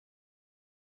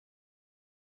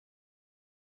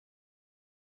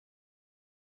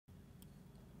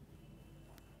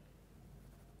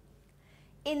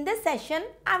In this session,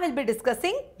 I will be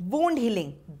discussing wound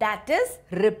healing, that is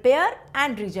repair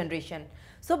and regeneration.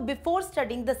 So before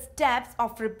studying the steps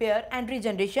of repair and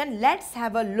regeneration, let's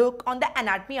have a look on the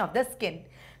anatomy of the skin.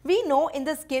 We know in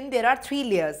the skin there are three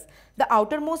layers. The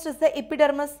outermost is the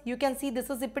epidermis. You can see this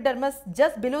is epidermis.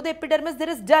 Just below the epidermis there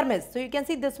is dermis. So you can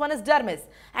see this one is dermis.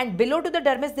 And below to the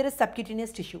dermis there is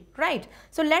subcutaneous tissue, right?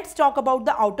 So let's talk about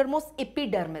the outermost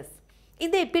epidermis. In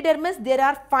the epidermis there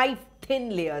are 5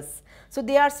 thin layers. So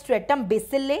they are stratum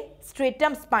basilae,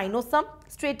 stratum spinosum,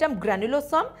 stratum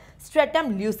granulosum,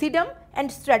 stratum lucidum and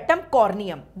stratum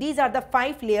corneum. These are the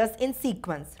 5 layers in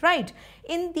sequence, right?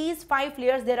 In these 5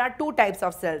 layers there are 2 types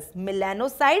of cells,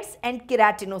 melanocytes and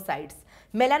keratinocytes.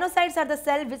 Melanocytes are the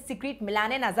cells which secrete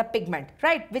melanin as a pigment,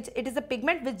 right? Which it is a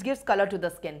pigment which gives color to the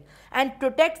skin and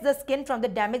protects the skin from the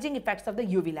damaging effects of the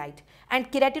UV light. And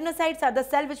keratinocytes are the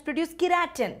cells which produce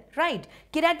keratin, right?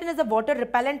 Keratin is a water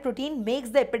repellent protein, makes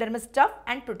the epidermis tough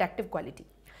and protective quality.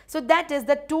 So that is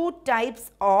the 2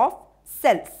 types of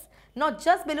cells. Now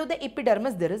just below the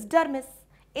epidermis there is dermis.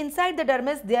 Inside the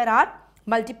dermis there are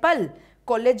multiple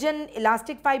collagen,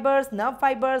 elastic fibers, nerve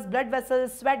fibers, blood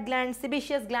vessels, sweat glands,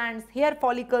 sebaceous glands, hair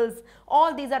follicles,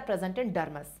 all these are present in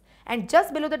dermis. And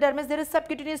just below the dermis there is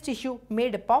subcutaneous tissue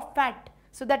made up of fat.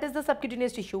 So that is the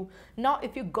subcutaneous tissue. Now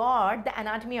if you got the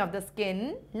anatomy of the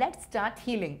skin, let's start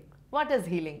healing. What is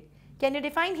healing? Can you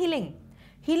define healing?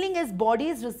 Healing is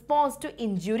body's response to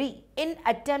injury in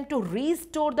attempt to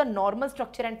restore the normal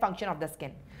structure and function of the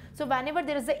skin. So whenever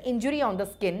there is an injury on the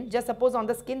skin, just suppose on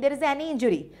the skin there is any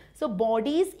injury. So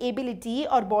body's ability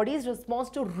or body's response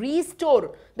to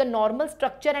restore the normal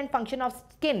structure and function of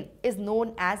skin is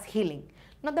known as healing.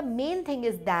 Now the main thing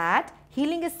is that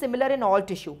healing is similar in all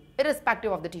tissue,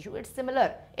 irrespective of the tissue. It's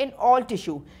similar in all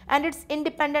tissue and it's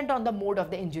independent on the mode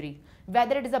of the injury.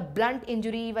 Whether it is a blunt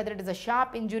injury, whether it is a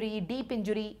sharp injury, deep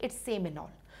injury, it's same in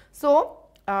all. So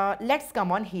let's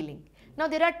come on healing. Now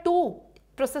there are 2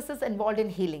 processes involved in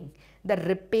healing, the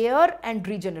repair and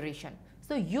regeneration.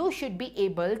 So you should be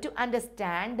able to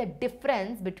understand the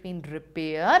difference between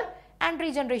repair and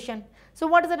regeneration. So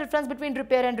what is the difference between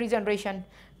repair and regeneration?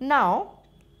 Now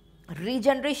in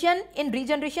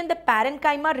regeneration the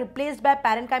parenchyma replaced by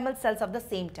parenchymal cells of the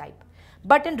same type.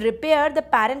 But in repair the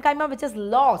parenchyma which is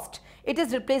lost, it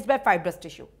is replaced by fibrous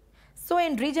tissue. So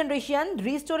in regeneration,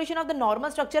 restoration of the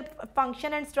normal structure,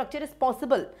 function and structure is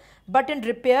possible. But in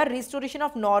repair, restoration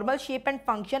of normal shape and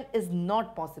function is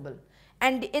not possible.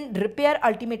 And in repair,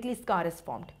 ultimately scar is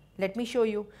formed. Let me show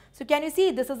you. So can you see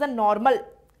this is a normal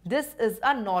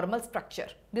structure.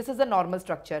 This is a normal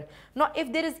structure. Now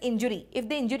if there is injury, if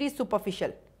the injury is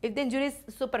superficial,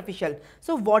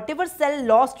 so whatever cell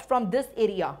lost from this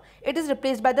area, it is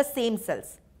replaced by the same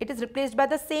cells.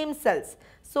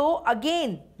 So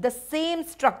again the same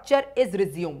structure is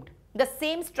resumed. The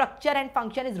same structure and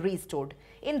function is restored.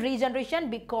 In regeneration,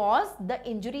 because the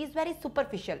injury is very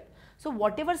superficial, so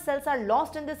whatever cells are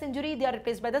lost in this injury, they are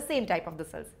replaced by the same type of the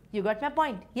cells. You got my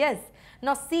point? Yes.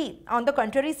 Now see, on the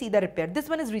contrary, see the repair. This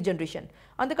one is regeneration.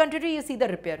 On the contrary, you see the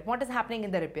repair. What is happening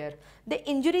in the repair? The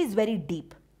injury is very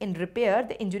deep. In repair,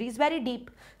 the injury is very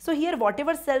deep. So here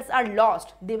whatever cells are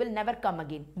lost, they will never come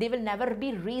again. They will never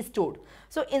be restored.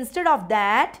 So instead of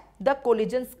that, the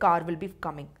collagen scar will be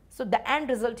coming. So the end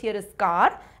result here is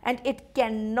scar and it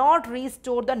cannot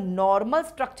restore the normal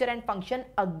structure and function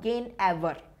again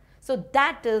ever. So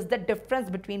that is the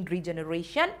difference between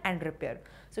regeneration and repair.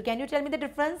 So can you tell me the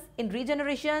difference? In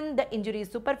regeneration, the injury is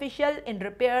superficial. In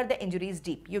repair, the injury is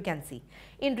deep. You can see.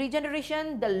 In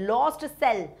regeneration, the lost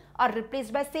cell are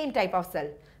replaced by same type of cell.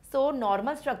 So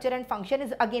normal structure and function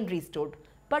is again restored.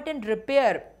 But in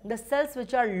repair, the cells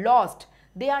which are lost,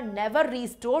 they are never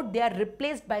restored. They are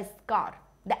replaced by scar.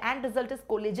 The end result is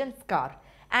collagen scar.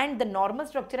 And the normal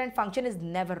structure and function is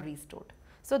never restored.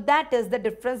 So that is the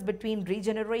difference between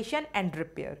regeneration and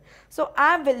repair. So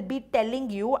I will be telling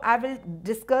you, I will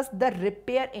discuss the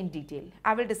repair in detail.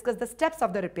 I will discuss the steps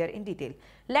of the repair in detail.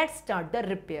 Let's start the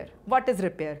repair. What is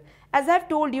repair? As I have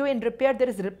told you, in repair there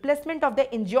is replacement of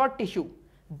the injured tissue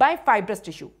by fibrous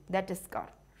tissue, that is scar.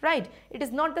 Right? It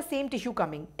is not the same tissue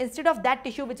coming. Instead of that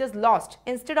tissue which is lost,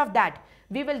 instead of that,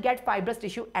 we will get fibrous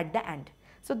tissue at the end.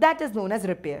 So that is known as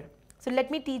repair. So let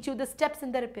me teach you the steps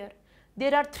in the repair.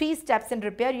 There are 3 steps in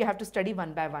repair. You have to study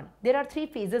one by one. There are 3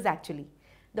 phases actually.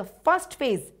 The first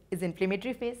phase is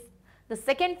inflammatory phase. The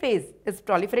second phase is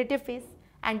proliferative phase.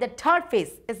 And the third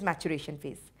phase is maturation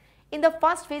phase. In the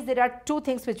first phase, there are 2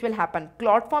 things which will happen,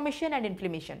 clot formation and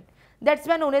inflammation. That's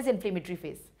why known as inflammatory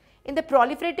phase. In the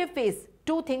proliferative phase,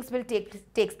 2 things will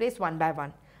take place one by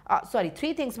one.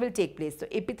 3 things will take place. So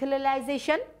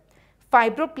epithelialization,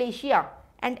 fibroplasia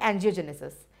and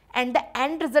angiogenesis. and the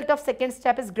end result of second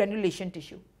step is granulation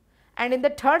tissue. And in the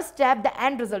third step, the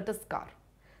end result is scar.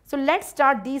 So let's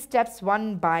start these steps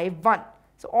one by one.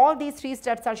 So all these three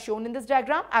steps are shown in this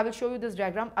diagram. I will show you this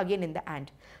diagram again in the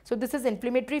end. So this is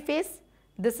inflammatory phase,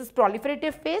 this is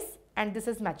proliferative phase, and this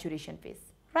is maturation phase,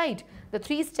 right? The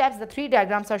three steps, the three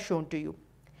diagrams are shown to you.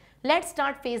 Let's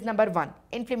start phase number 1,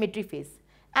 inflammatory phase.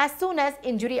 As soon as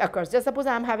injury occurs, just suppose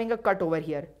I am having a cut over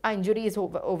here, an injury is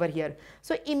over here.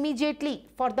 So immediately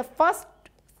for the first,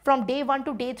 from day 1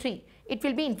 to day 3, it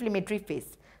will be inflammatory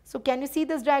phase. So can you see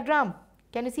this diagram?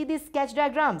 Can you see these sketch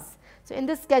diagrams? So in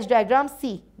this sketch diagram,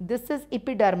 see, this is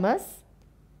epidermis.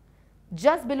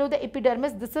 Just below the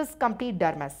epidermis, this is complete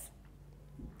dermis.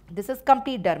 This is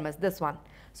complete dermis, this one.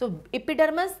 So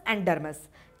epidermis and dermis.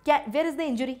 Where is the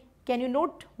injury? Can you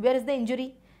note where is the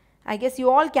injury? I guess you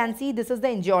all can see this is the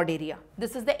injured area.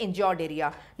 This is the injured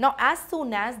area. Now as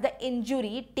soon as the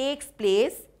injury takes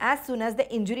place, there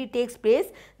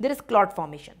is clot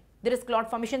formation. There is clot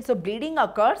formation. So bleeding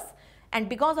occurs, and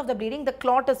because of the bleeding, the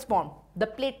clot is formed. The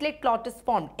platelet clot is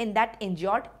formed in that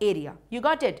injured area. You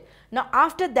got it? Now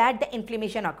after that, the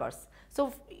inflammation occurs.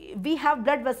 So we have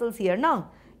blood vessels here now.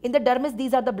 In the dermis,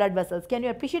 these are the blood vessels. Can you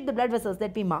appreciate the blood vessels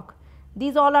that we mark?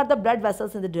 These all are the blood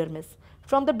vessels in the dermis.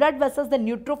 From the blood vessels, the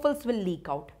neutrophils will leak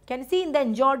out. Can you see in the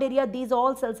injured area, these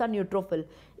all cells are neutrophil.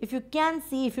 If you can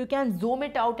see, if you can zoom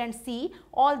it out and see,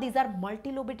 all these are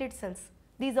multilobated cells.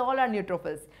 These all are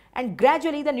neutrophils, and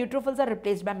gradually the neutrophils are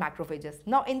replaced by macrophages.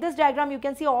 Now in this diagram, you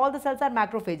can see all the cells are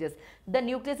macrophages. The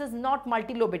nucleus is not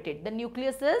multilobated. The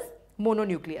nucleus is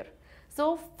mononuclear.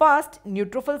 So first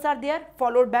neutrophils are there,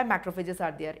 followed by macrophages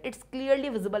are there. It's clearly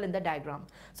visible in the diagram.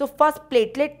 So first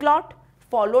platelet clot,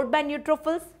 followed by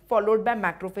neutrophils, followed by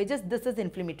macrophages. This is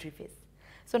inflammatory phase.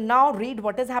 So now read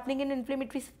what is happening in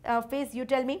inflammatory phase, you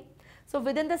tell me. So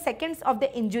within the seconds of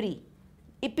the injury,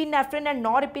 epinephrine and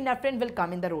norepinephrine will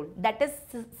come in the role. That is,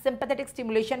 sympathetic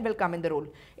stimulation will come in the role.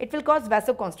 It will cause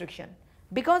vasoconstriction.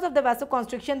 Because of the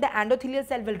vasoconstriction, the endothelial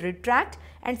cell will retract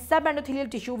and subendothelial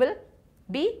tissue will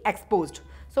be exposed.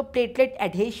 So platelet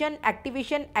adhesion,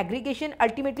 activation, aggregation,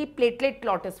 ultimately platelet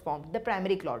clot is formed, the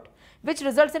primary clot, which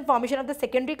results in formation of the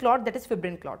secondary clot, that is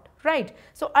fibrin clot, right?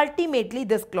 So ultimately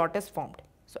this clot is formed.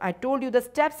 So I told you the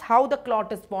steps how the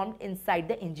clot is formed inside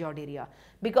the injured area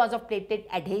because of platelet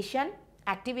adhesion,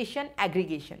 activation,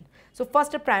 aggregation. So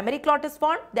first a primary clot is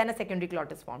formed, then a secondary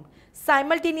clot is formed.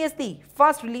 Simultaneously,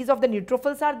 first release of the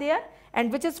neutrophils are there,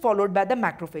 and which is followed by the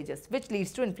macrophages, which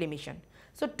leads to inflammation.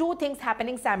 So two things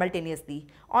happening simultaneously.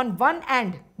 On one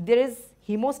end, there is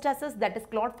hemostasis, that is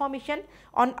clot formation.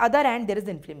 On other end, there is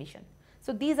inflammation.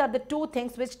 So these are the two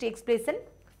things which takes place in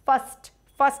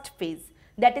first phase,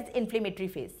 that is inflammatory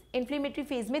phase. Inflammatory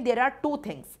phase mein there are two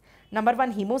things. Number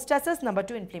one, hemostasis. Number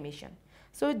two, inflammation.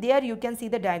 So there you can see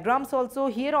the diagrams also.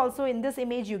 Here also in this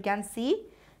image you can see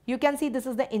this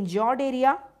is the injured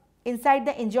area. Inside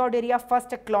the injured area,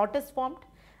 first a clot is formed.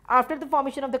 After the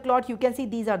formation of the clot, you can see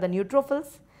these are the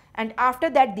neutrophils, and after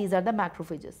that these are the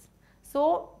macrophages.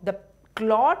 So the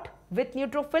clot with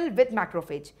neutrophil with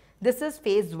macrophage. This is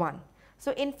phase 1.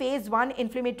 So in phase 1,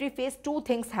 inflammatory phase, two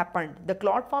things happened, the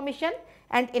clot formation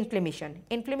and inflammation.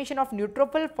 Inflammation of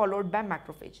neutrophil followed by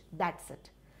macrophage. That's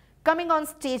it. Coming on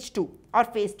stage 2 or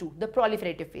phase 2, the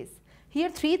proliferative phase. Here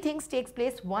three things takes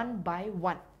place one by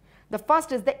one. The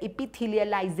first is the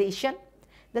epithelialization,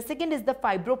 the second is the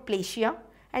fibroplasia,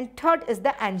 and third is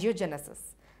the angiogenesis.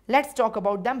 Let's talk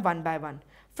about them one by one.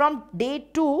 From day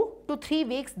 2 to 3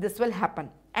 weeks this will happen,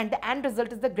 and the end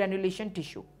result is the granulation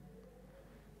tissue.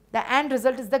 The end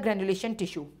result is the granulation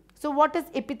tissue. So what is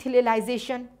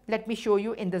epithelialization? Let me show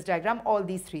you in this diagram all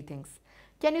these three things.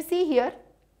 Can you see here?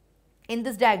 In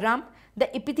this diagram,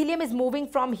 the epithelium is moving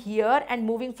from here and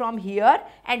moving from here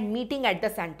and meeting at the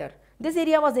center. This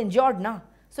area was injured now.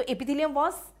 So epithelium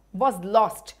was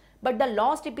lost. But the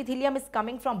lost epithelium is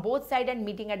coming from both sides and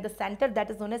meeting at the center. That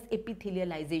is known as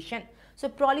epithelialization. So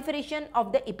proliferation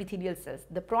of the epithelial cells.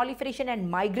 The proliferation and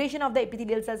migration of the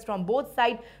epithelial cells from both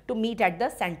sides to meet at the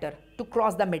center, to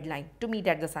cross the midline, to meet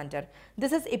at the center.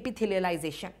 This is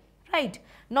epithelialization, right?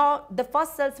 Now the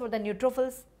first cells were the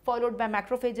neutrophils, followed by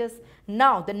macrophages.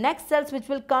 Now the next cells which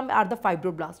will come are the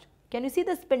fibroblasts. Can you see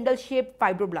the spindle shaped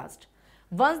fibroblast?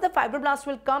 Once the fibroblasts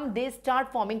will come, they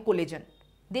start forming collagen.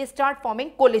 This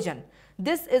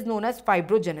is known as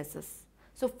fibrogenesis.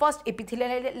 So first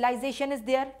epithelialization is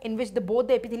there, in which both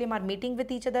the epithelium are meeting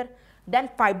with each other. Then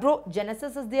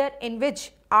fibrogenesis is there, in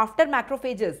which after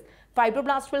macrophages,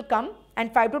 fibroblasts will come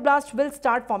and fibroblasts will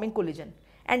start forming collagen.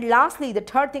 And lastly, the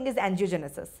third thing is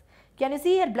angiogenesis. Can you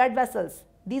see here blood vessels?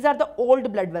 These are the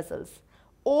old blood vessels.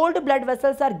 Old blood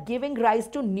vessels are giving rise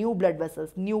to new blood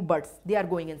vessels, new buds, they are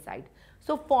going inside.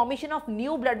 So formation of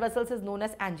new blood vessels is known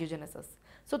as angiogenesis.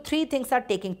 So three things are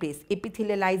taking place.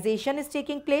 Epithelialization is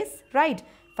taking place, right?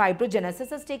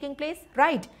 Fibrogenesis is taking place,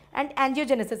 right? And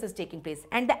angiogenesis is taking place.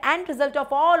 And the end result of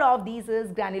all of these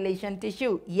is granulation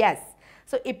tissue. Yes.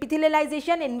 So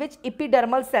epithelialization, in which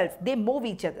epidermal cells, they move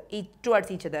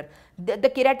towards each other. The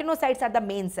keratinocytes are the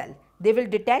main cell. They will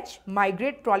detach,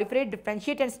 migrate, proliferate,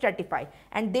 differentiate and stratify,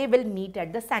 and they will meet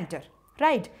at the center,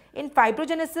 right? In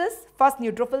fibrogenesis, first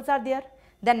neutrophils are there,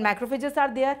 then macrophages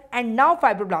are there, and now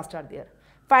fibroblasts are there.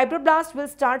 Fibroblasts will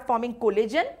start forming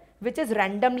collagen, which is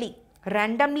randomly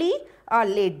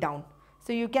laid down.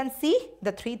 So you can see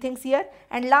the three things here.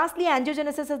 And lastly,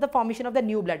 angiogenesis is the formation of the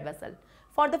new blood vessel.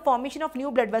 For the formation of new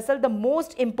blood vessel, the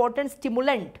most important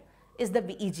stimulant is the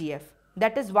VEGF,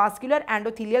 that is vascular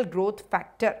endothelial growth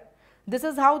factor. This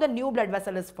is how the new blood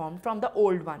vessel is formed from the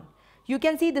old one. You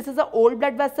can see this is an old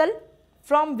blood vessel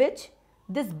from which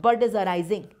this bud is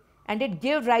arising, and it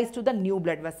gives rise to the new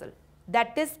blood vessel,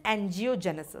 that is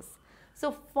angiogenesis.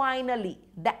 So finally,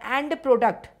 the end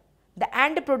product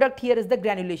here is the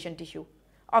granulation tissue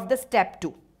of the step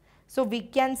 2. So we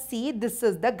can see this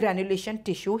is the granulation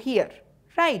tissue here,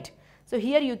 right? So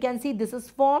here you can see this is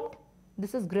formed,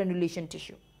 this is granulation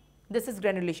tissue, this is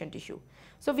granulation tissue.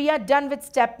 So we are done with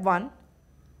step 1,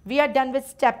 we are done with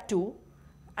step 2,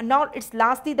 and now it's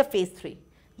lastly the phase 3.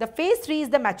 The phase 3 is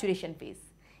the maturation phase.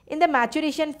 In the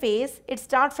maturation phase, it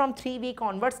starts from 3 weeks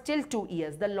onwards till 2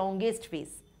 years, the longest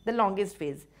phase,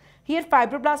 Here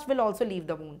fibroblasts will also leave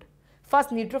the wound. First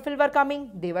neutrophil were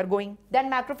coming, they were going, then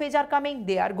macrophage are coming,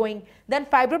 they are going, then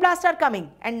fibroblasts are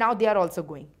coming, and now they are also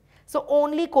going. So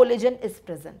only collagen is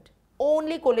present,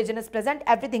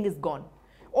 everything is gone.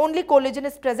 Only collagen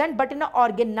is present, but in an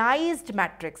organized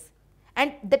matrix,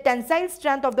 and the tensile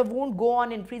strength of the wound go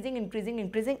on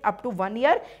increasing up to 1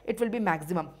 year. It will be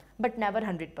maximum, but never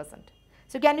 100%.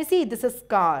 So can you see, this is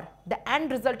scar. The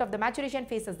end result of the maturation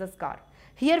phase is the scar.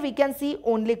 Here we can see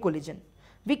only collagen.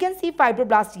 We can see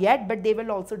fibroblasts yet, but they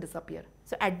will also disappear.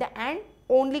 So at the end,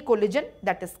 only collagen,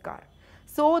 that is scar.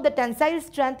 So the tensile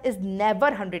strength is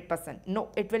never 100%. No,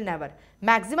 it will never.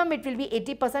 Maximum it will be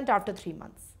 80% after 3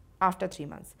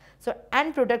 months. So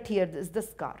end product here is the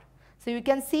scar. So you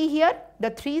can see here the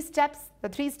three steps.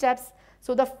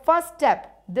 So the first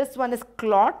step, this one is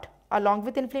clot along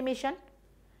with inflammation.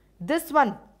 This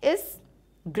one is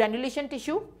granulation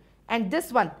tissue, and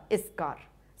this one is scar.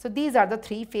 So these are the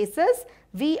three phases.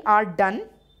 We are done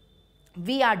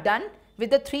with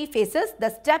the three phases, the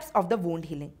steps of the wound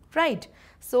healing, right?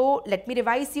 So let me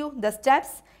revise you the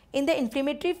steps. In the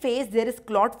inflammatory phase, there is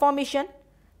clot formation.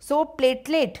 So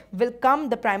platelet will come,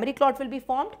 the primary clot will be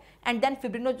formed, and then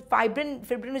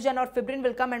fibrinogen or fibrin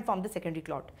will come and form the secondary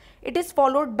clot. It is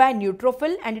followed by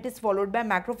neutrophil, and it is followed by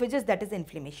macrophages, that is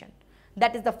inflammation.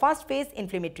 That is the first phase,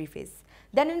 inflammatory phase.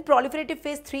 Then in proliferative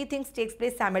phase, three things takes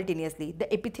place simultaneously. The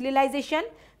epithelialization,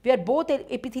 where both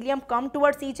epithelium come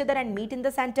towards each other and meet in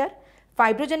the center.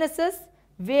 Fibrogenesis,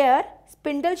 where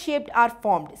spindle shaped are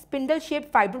formed. Spindle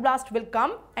shaped fibroblast will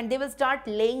come and they will start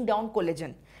laying down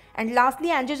collagen. And lastly,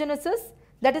 angiogenesis,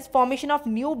 that is formation of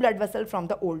new blood vessel from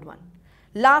the old one.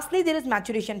 Lastly, there is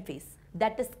maturation phase,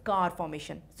 that is scar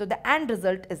formation. So the end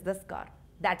result is the scar.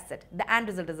 That's it. The end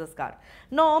result is a scar.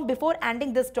 Now, before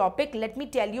ending this topic, let me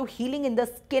tell you healing in the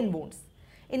skin wounds.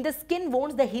 In the skin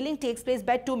wounds, the healing takes place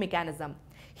by two mechanisms.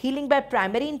 Healing by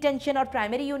primary intention or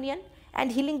primary union,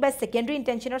 and healing by secondary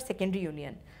intention or secondary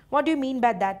union. What do you mean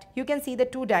by that? You can see the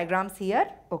two diagrams here.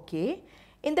 Okay.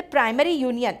 In the primary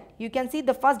union, you can see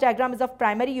the first diagram is of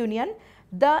primary union.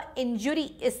 The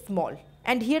injury is small,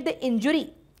 and here the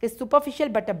injury is superficial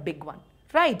but a big one.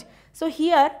 Right. So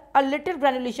here a little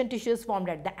granulation tissue is formed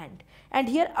at the end, and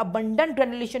here abundant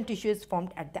granulation tissue is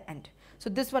formed at the end. So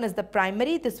this one is the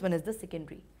primary, this one is the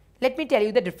secondary. Let me tell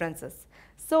you the differences.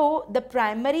 So the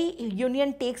primary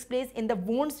union takes place in the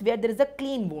wounds where there is a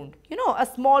clean wound. You know, a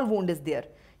small wound is there.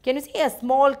 Can you see a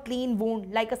small clean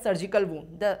wound like a surgical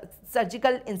wound? The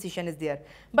surgical incision is there.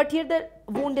 But here the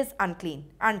wound is unclean.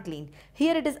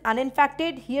 Here it is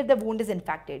uninfected. Here the wound is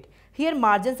infected. Here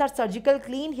margins are surgical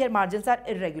clean. Here margins are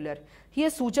irregular. Here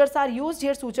sutures are used.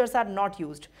 Here sutures are not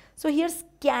used. So here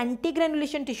scanty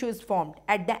granulation tissue is formed.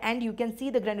 At the end you can see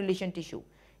the granulation tissue.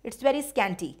 It's very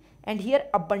scanty. And here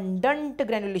abundant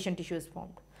granulation tissue is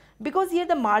formed. Because here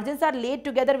the margins are laid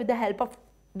together with the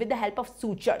help of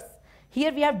sutures.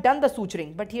 Here we have done the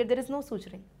suturing, but here there is no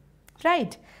suturing,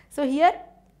 right? So here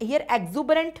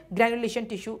exuberant granulation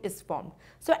tissue is formed.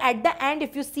 So at the end,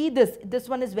 if you see this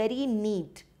one is very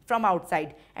neat from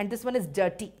outside and this one is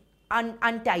dirty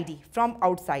untidy from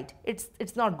outside.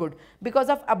 It's not good because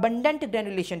of abundant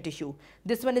granulation tissue.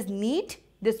 This one is neat,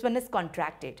 this one is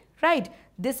contracted, right?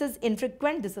 This is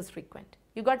infrequent, this is frequent.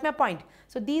 You got my point?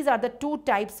 So these are the two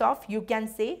types of, you can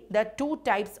say, the two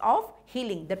types of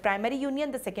healing, the primary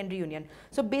union, the secondary union.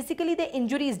 So basically the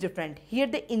injury is different. Here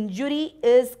the injury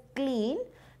is clean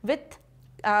with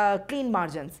clean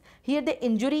margins. Here the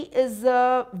injury is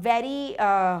very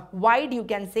wide, you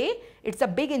can say. It's a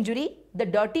big injury, the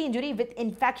dirty injury with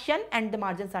infection, and the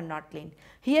margins are not clean.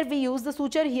 Here we use the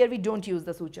suture, here we don't use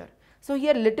the suture. So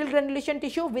here little granulation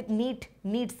tissue with neat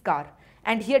scar,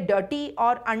 and here dirty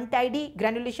or untidy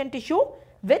granulation tissue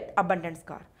with abundant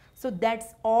scar. So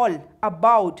that's all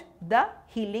about the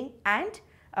healing and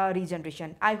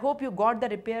regeneration. I hope you got the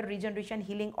repair, regeneration,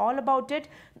 healing, all about it.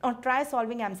 Now try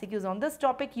solving MCQs on this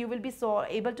topic. You will be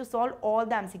able to solve all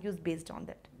the MCQs based on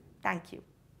that. Thank you.